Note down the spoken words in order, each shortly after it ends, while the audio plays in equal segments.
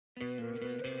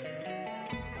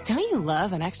Don't you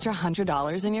love an extra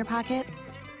 $100 in your pocket?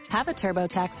 Have a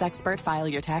TurboTax expert file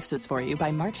your taxes for you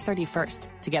by March 31st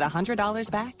to get $100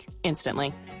 back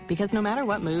instantly. Because no matter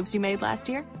what moves you made last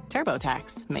year,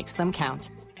 TurboTax makes them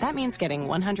count. That means getting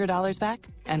 $100 back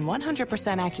and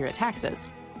 100% accurate taxes,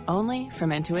 only from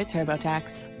Intuit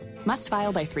TurboTax. Must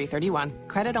file by 3/31.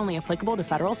 Credit only applicable to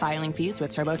federal filing fees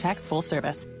with TurboTax full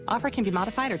service. Offer can be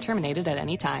modified or terminated at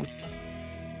any time.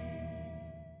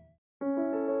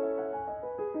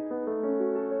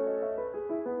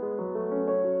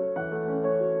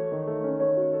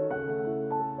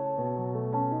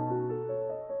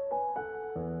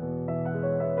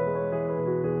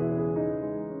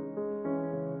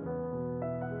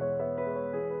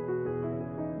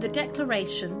 The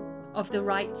Declaration of the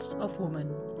Rights of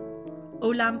Woman.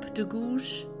 Olympe de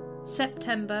Gouges,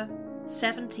 September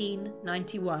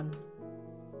 1791.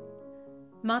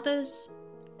 Mothers,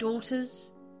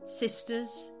 daughters,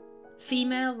 sisters,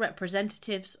 female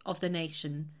representatives of the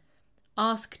nation,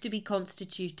 ask to be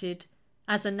constituted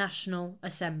as a National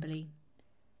Assembly.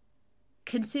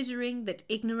 Considering that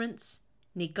ignorance,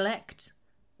 neglect,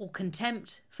 or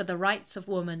contempt for the rights of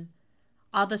woman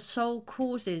are the sole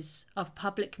causes of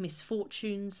public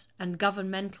misfortunes and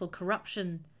governmental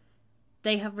corruption,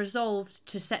 they have resolved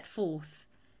to set forth,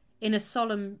 in a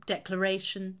solemn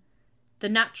declaration, the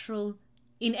natural,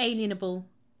 inalienable,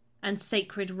 and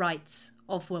sacred rights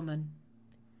of woman,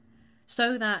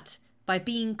 so that, by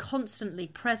being constantly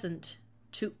present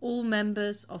to all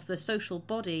members of the social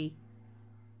body,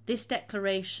 this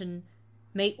declaration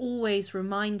may always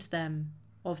remind them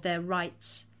of their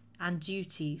rights and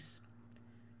duties,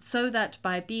 so that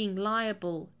by being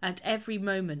liable at every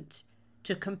moment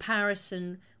to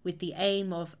comparison with the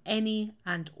aim of any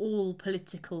and all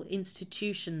political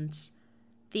institutions,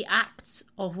 the acts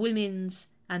of women's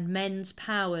and men's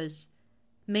powers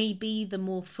may be the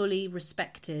more fully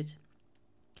respected,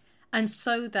 and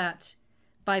so that,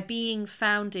 by being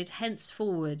founded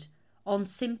henceforward on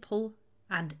simple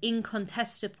and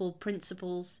incontestable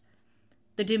principles,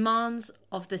 the demands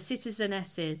of the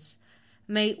citizenesses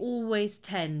may always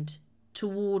tend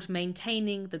toward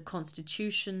maintaining the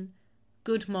constitution,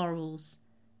 good morals,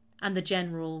 and the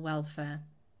general welfare.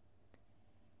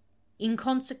 In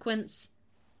consequence,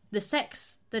 the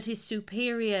sex that is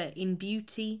superior in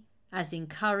beauty as in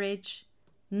courage,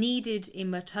 needed in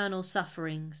maternal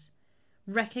sufferings,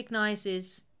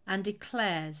 recognizes and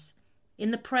declares,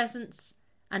 in the presence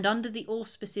and under the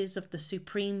auspices of the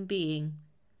Supreme Being,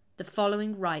 the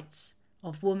following rights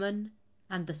of woman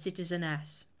and the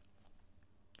citizeness.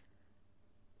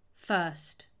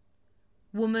 First,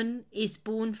 woman is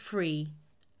born free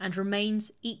and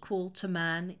remains equal to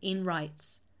man in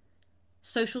rights.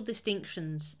 Social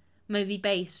distinctions may be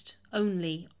based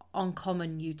only on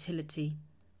common utility.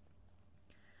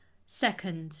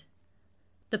 Second,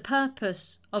 the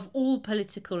purpose of all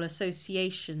political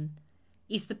association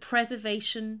is the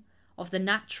preservation of the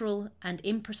natural and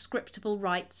imprescriptible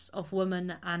rights of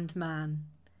woman and man.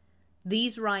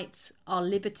 These rights are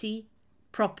liberty,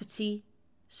 property,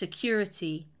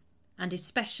 security, and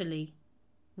especially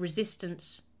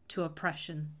resistance to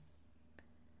oppression.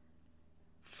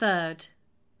 Third,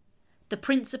 the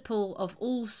principle of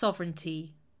all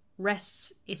sovereignty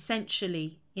rests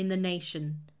essentially in the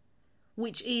nation,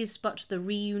 which is but the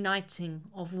reuniting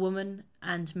of woman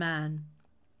and man.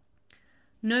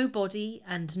 No body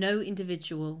and no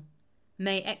individual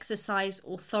may exercise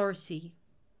authority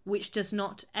which does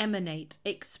not emanate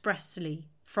expressly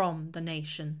from the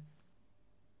nation.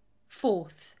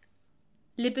 Fourth,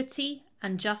 liberty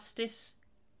and justice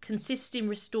consist in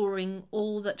restoring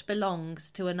all that belongs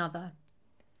to another.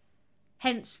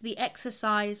 Hence, the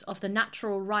exercise of the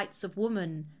natural rights of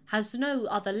woman has no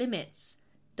other limits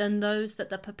than those that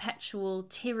the perpetual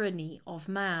tyranny of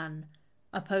man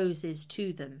opposes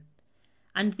to them,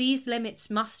 and these limits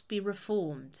must be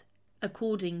reformed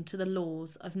according to the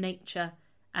laws of nature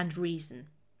and reason.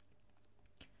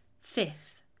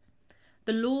 Fifth,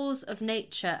 the laws of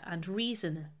nature and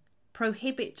reason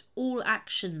prohibit all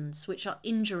actions which are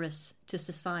injurious to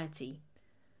society.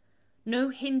 No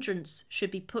hindrance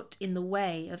should be put in the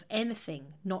way of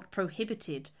anything not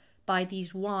prohibited by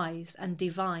these wise and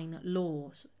divine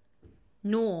laws,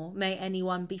 nor may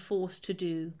anyone be forced to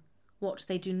do what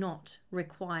they do not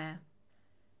require.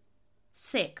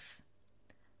 Sixth,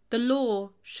 the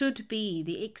law should be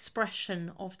the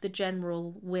expression of the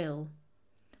general will.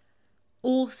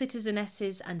 All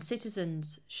citizenesses and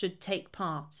citizens should take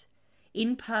part,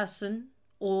 in person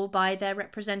or by their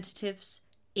representatives,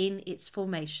 in its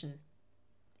formation.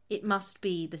 It must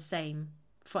be the same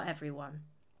for everyone.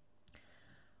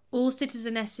 All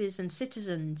citizenesses and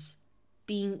citizens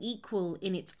being equal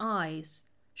in its eyes,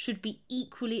 should be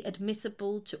equally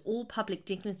admissible to all public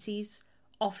dignities,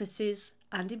 offices,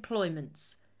 and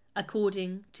employments,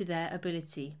 according to their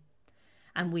ability,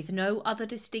 and with no other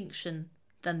distinction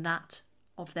than that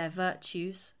of their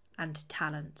virtues and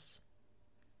talents.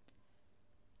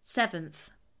 7th,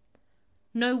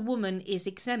 no woman is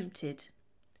exempted.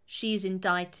 She is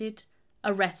indicted,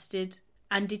 arrested,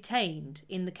 and detained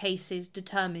in the cases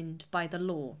determined by the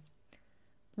law.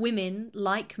 Women,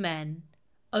 like men,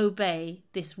 obey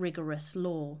this rigorous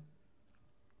law.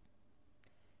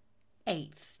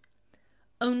 8th,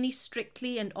 only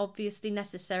strictly and obviously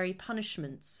necessary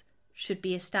punishments should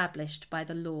be established by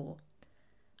the law,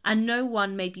 and no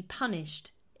one may be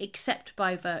punished except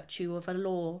by virtue of a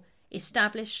law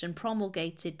established and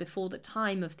promulgated before the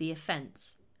time of the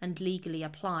offence and legally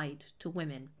applied to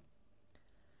women.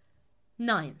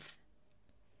 9th,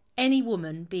 any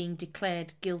woman being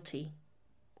declared guilty,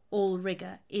 all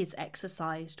rigour is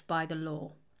exercised by the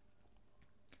law.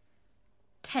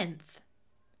 10th,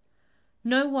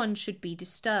 no one should be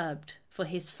disturbed for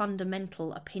his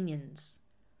fundamental opinions.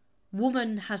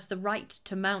 Woman has the right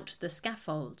to mount the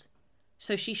scaffold,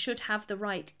 so she should have the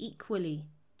right equally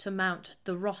to mount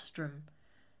the rostrum,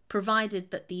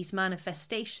 provided that these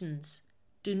manifestations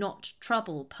do not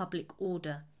trouble public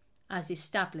order as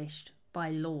established by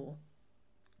law.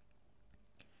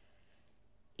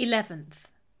 11th,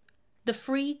 the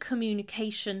free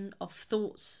communication of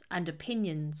thoughts and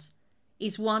opinions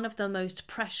is one of the most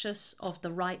precious of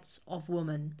the rights of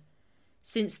woman,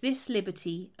 since this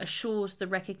liberty assures the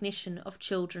recognition of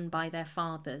children by their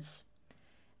fathers.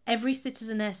 Every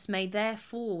citizeness may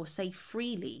therefore say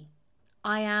freely,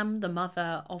 "I am the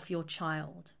mother of your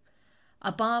child."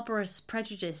 A barbarous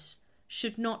prejudice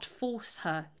should not force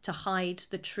her to hide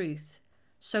the truth,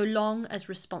 so long as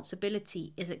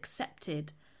responsibility is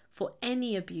accepted for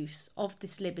any abuse of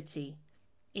this liberty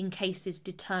in cases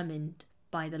determined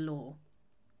by the law.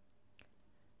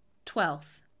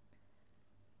 12th,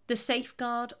 the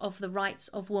safeguard of the rights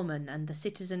of woman and the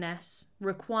citizeness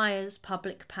requires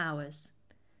public powers.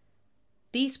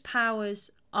 These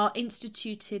powers are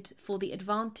instituted for the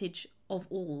advantage of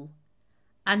all,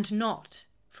 and not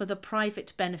for the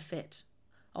private benefit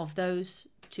of those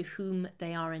to whom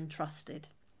they are entrusted.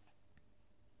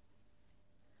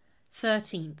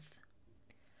 13th,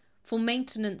 for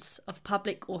maintenance of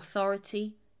public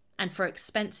authority and for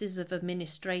expenses of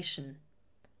administration,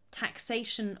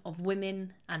 taxation of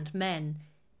women and men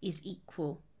is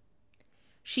equal.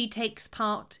 She takes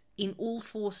part in all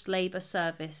forced labour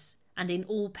service and in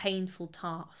all painful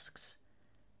tasks.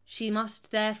 She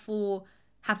must therefore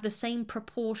have the same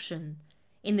proportion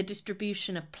in the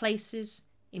distribution of places,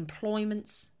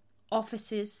 employments,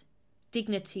 offices,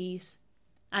 dignities,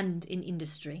 and in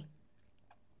industry.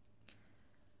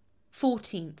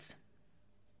 14th,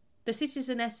 the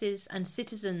citizenesses and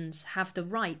citizens have the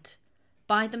right,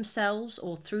 by themselves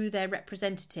or through their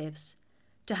representatives,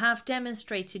 to have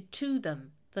demonstrated to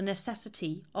them the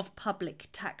necessity of public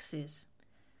taxes.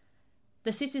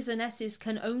 The citizenesses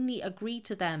can only agree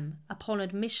to them upon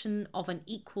admission of an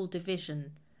equal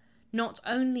division, not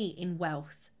only in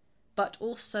wealth, but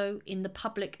also in the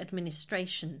public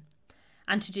administration,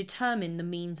 and to determine the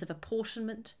means of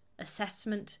apportionment,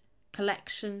 assessment,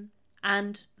 collection,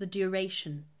 and the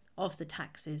duration of the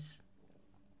taxes.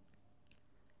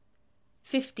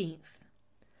 15th,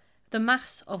 the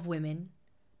mass of women,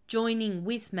 joining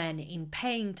with men in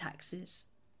paying taxes,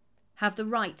 have the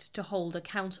right to hold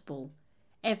accountable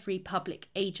every public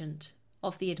agent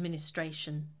of the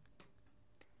administration.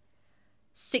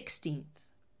 16th,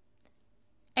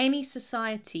 any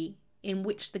society in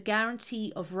which the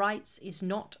guarantee of rights is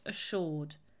not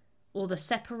assured, or the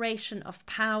separation of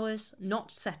powers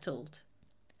not settled,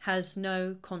 has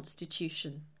no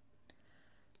constitution.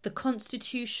 The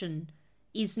constitution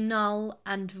is null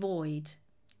and void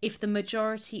if the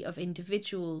majority of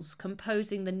individuals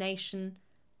composing the nation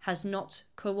has not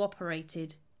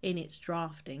cooperated in its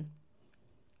drafting.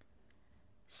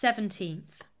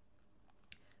 17th,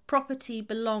 property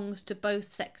belongs to both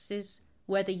sexes,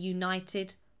 whether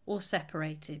united or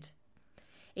separated.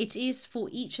 It is for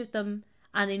each of them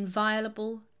an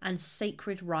inviolable and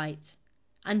sacred right,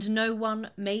 and no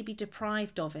one may be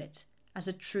deprived of it as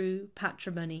a true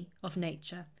patrimony of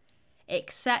nature,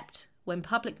 except when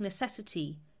public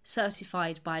necessity,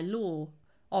 certified by law,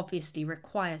 obviously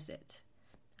requires it,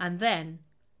 and then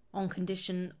on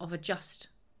condition of a just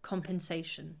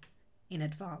compensation in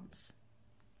advance.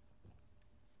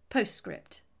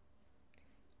 Postscript.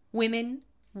 Women,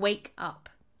 wake up.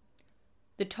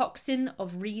 The tocsin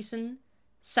of reason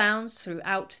sounds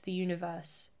throughout the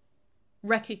universe.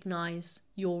 recognize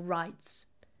your rights.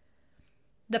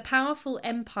 The powerful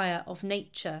empire of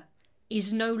nature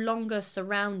is no longer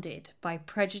surrounded by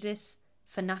prejudice,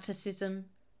 fanaticism,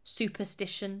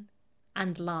 superstition,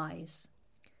 and lies.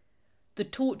 The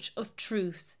torch of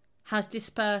truth has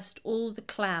dispersed all the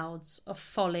clouds of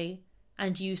folly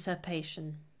and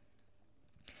usurpation.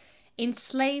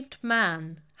 Enslaved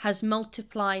man has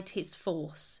multiplied his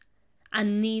force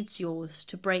and needs yours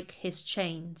to break his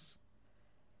chains.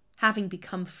 Having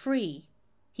become free,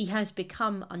 he has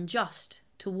become unjust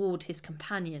toward his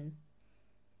companion.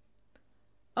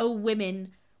 O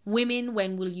women, women,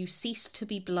 when will you cease to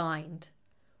be blind?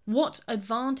 What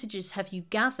advantages have you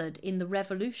gathered in the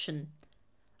revolution?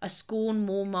 A scorn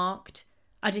more marked,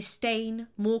 a disdain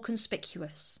more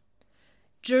conspicuous.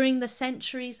 During the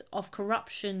centuries of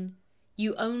corruption,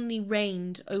 you only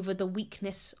reigned over the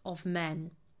weakness of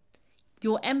men.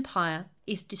 Your empire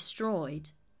is destroyed.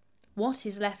 What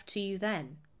is left to you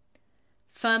then?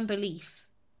 Firm belief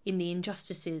in the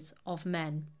injustices of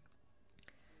men.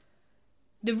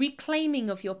 The reclaiming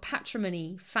of your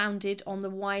patrimony founded on the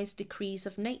wise decrees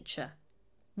of nature.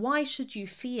 Why should you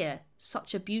fear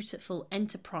such a beautiful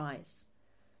enterprise?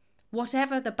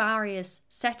 Whatever the barriers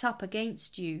set up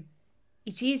against you,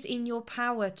 it is in your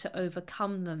power to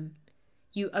overcome them.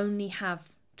 You only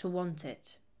have to want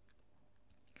it.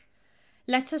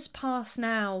 Let us pass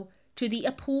now to the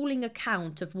appalling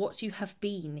account of what you have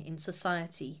been in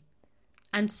society.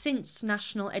 And since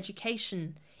national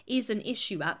education is an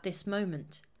issue at this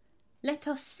moment, let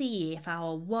us see if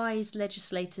our wise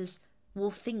legislators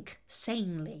will think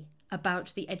sanely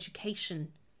about the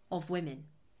education of women.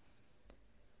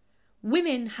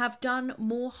 Women have done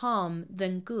more harm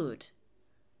than good.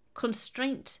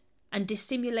 Constraint and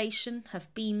dissimulation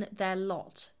have been their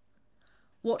lot.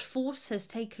 What force has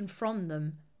taken from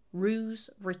them, ruse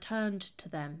returned to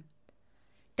them.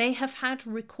 They have had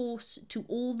recourse to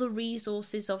all the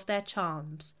resources of their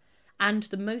charms, and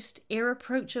the most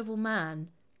irreproachable man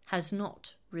has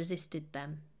not resisted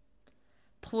them.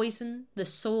 Poison, the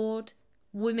sword,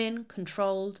 women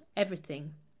controlled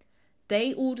everything.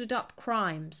 They ordered up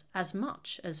crimes as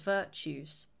much as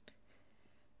virtues.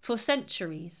 For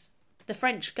centuries, the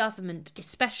French government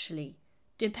especially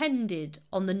depended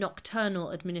on the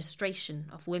nocturnal administration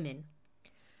of women.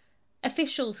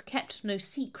 Officials kept no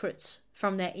secrets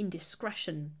from their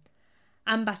indiscretion.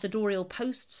 Ambassadorial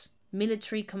posts,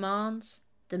 military commands,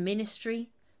 the ministry,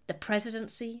 the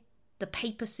presidency, the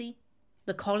papacy,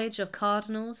 the college of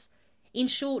cardinals, in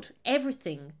short,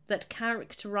 everything that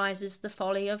characterises the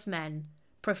folly of men,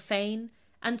 profane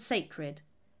and sacred,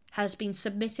 has been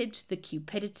submitted to the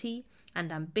cupidity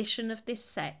and ambition of this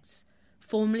sex,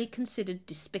 formerly considered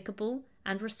despicable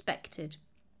and respected,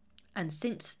 and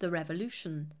since the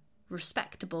Revolution,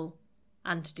 respectable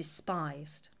and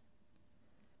despised.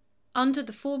 Under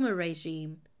the former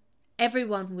regime,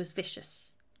 everyone was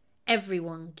vicious,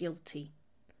 everyone guilty.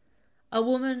 A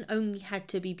woman only had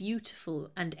to be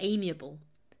beautiful and amiable.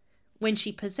 When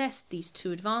she possessed these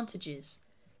two advantages,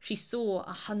 she saw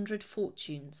 100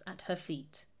 fortunes at her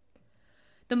feet.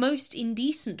 The most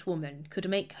indecent woman could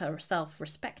make herself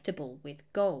respectable with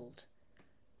gold.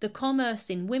 The commerce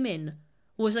in women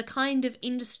was a kind of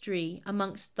industry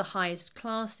amongst the highest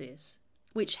classes,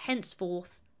 which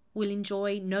henceforth will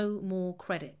enjoy no more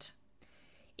credit.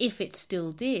 If it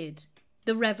still did,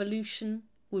 the revolution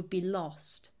would be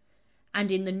lost,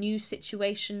 and in the new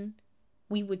situation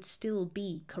we would still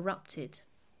be corrupted.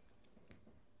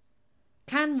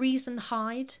 Can reason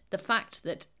hide the fact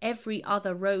that every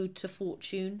other road to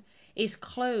fortune is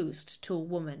closed to a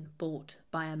woman bought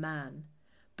by a man,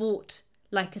 bought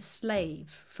like a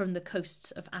slave from the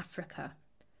coasts of Africa?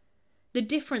 The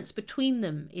difference between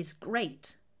them is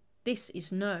great. This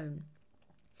is known.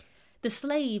 The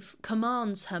slave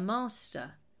commands her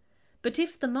master, but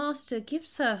if the master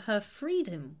gives her her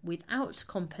freedom without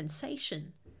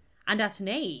compensation, and at an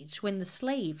age when the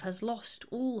slave has lost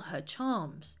all her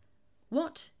charms,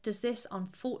 what does this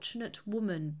unfortunate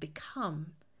woman become?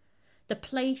 The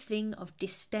plaything of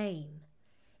disdain.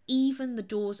 Even the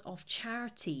doors of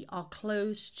charity are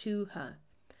closed to her.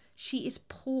 She is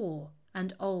poor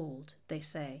and old, they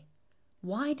say.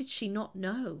 Why did she not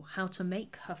know how to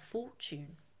make her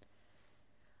fortune?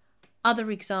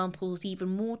 Other examples, even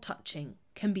more touching,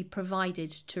 can be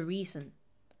provided to reason.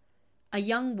 A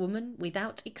young woman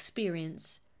without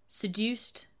experience,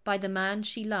 seduced by the man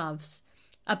she loves,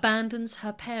 abandons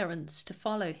her parents to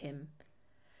follow him.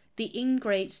 The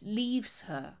ingrate leaves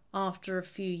her after a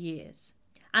few years,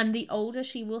 and the older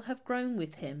she will have grown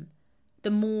with him,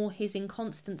 the more his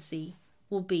inconstancy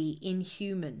will be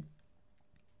inhuman.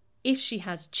 If she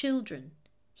has children,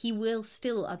 he will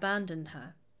still abandon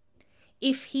her.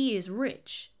 If he is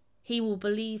rich, he will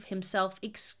believe himself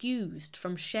excused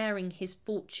from sharing his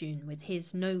fortune with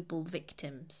his noble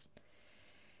victims.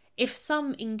 If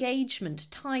some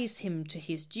engagement ties him to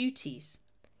his duties,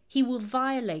 he will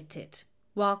violate it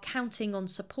while counting on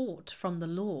support from the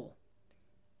law.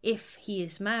 If he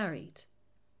is married,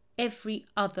 every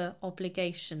other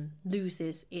obligation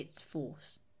loses its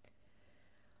force.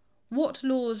 What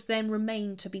laws then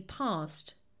remain to be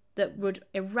passed that would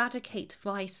eradicate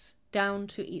vice down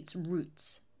to its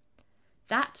roots?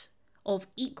 That of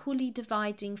equally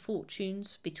dividing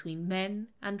fortunes between men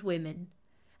and women,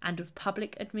 and of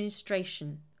public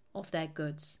administration of their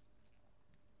goods.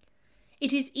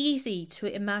 It is easy to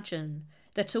imagine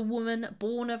that a woman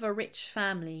born of a rich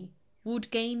family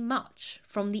would gain much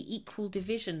from the equal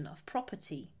division of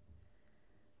property.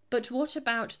 But what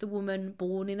about the woman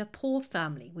born in a poor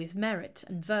family with merit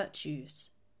and virtues?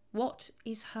 What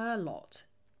is her lot?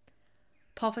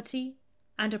 Poverty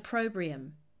and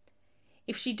opprobrium.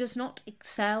 If she does not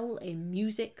excel in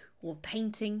music or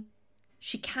painting,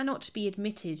 she cannot be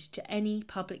admitted to any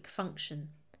public function,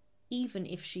 even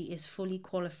if she is fully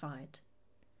qualified.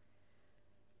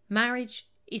 Marriage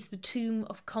is the tomb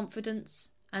of confidence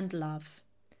and love.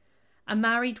 A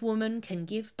married woman can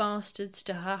give bastards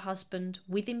to her husband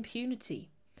with impunity,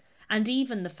 and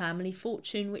even the family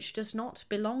fortune which does not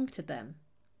belong to them.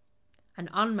 An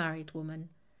unmarried woman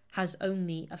has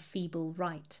only a feeble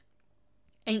right.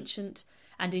 Ancient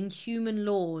and inhuman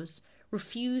laws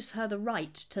refuse her the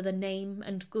right to the name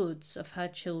and goods of her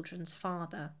children's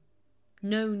father.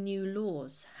 No new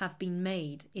laws have been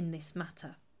made in this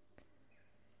matter.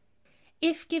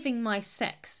 If giving my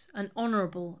sex an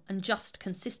honourable and just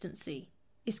consistency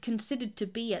is considered to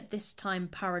be at this time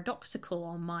paradoxical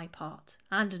on my part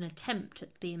and an attempt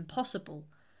at the impossible,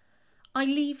 I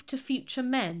leave to future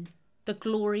men the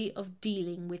glory of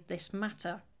dealing with this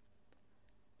matter.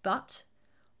 But,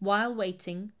 while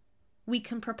waiting, we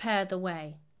can prepare the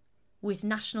way, with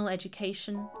national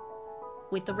education,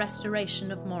 with the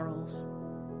restoration of morals,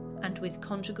 and with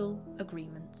conjugal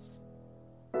agreements.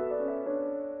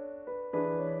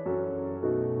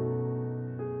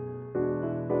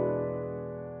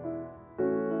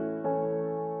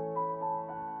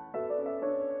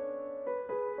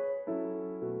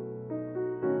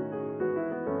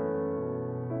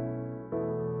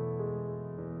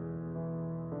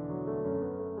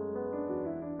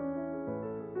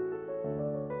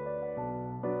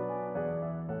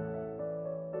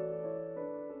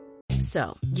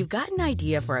 So, you've got an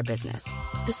idea for a business.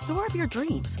 The store of your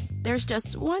dreams. There's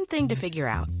just one thing to figure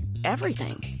out.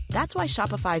 Everything. That's why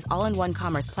Shopify's all-in-one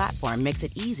commerce platform makes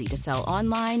it easy to sell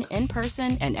online, in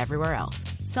person, and everywhere else.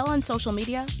 Sell on social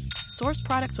media, source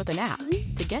products with an app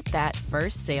to get that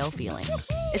first sale feeling.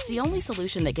 It's the only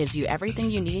solution that gives you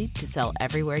everything you need to sell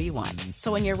everywhere you want.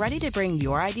 So when you're ready to bring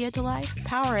your idea to life,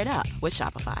 power it up with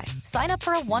Shopify. Sign up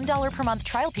for a $1 per month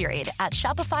trial period at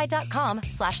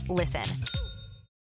shopify.com/listen.